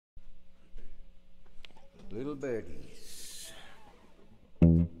Little birdies.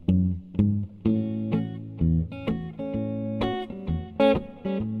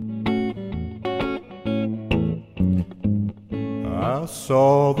 I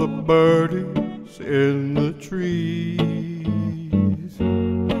saw the birdies in the trees,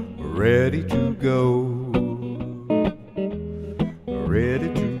 ready to go,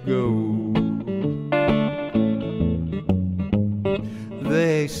 ready to go.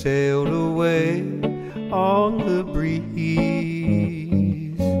 They sailed away on the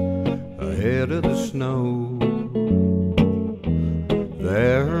breeze, ahead of the snow.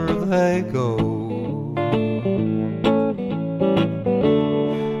 There they go,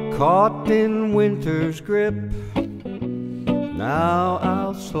 caught in winter's grip. Now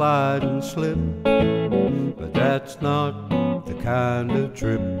I'll slide and slip, but that's not the kind of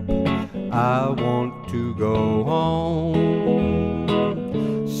trip I want to go on.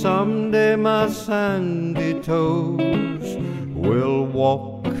 Someday my sandy toes will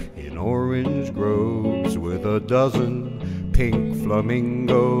walk in orange groves with a dozen pink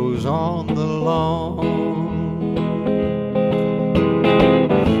flamingos on the lawn.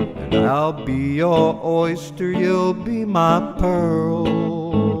 And I'll be your oyster, you'll be my pearl,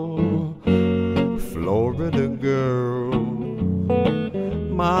 Florida girl,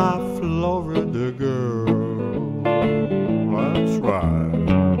 my Florida girl. That's right.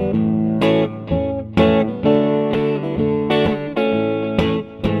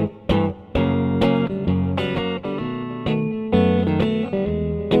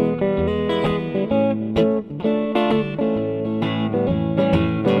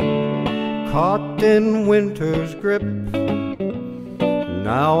 Caught in winter's grip,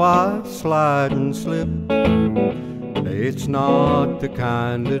 now I slide and slip. It's not the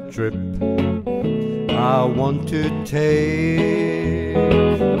kind of trip I want to take.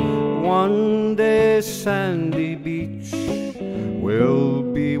 One day sandy beach will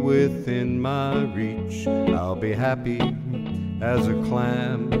be within my reach. I'll be happy as a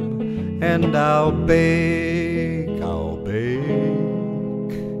clam, and I'll bake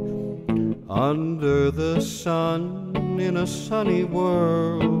under the sun in a sunny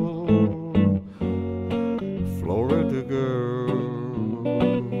world. Florida girl,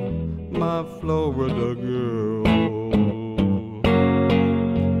 my Florida girl.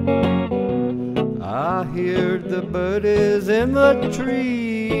 I hear the birdies in the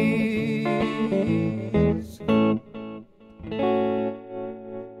trees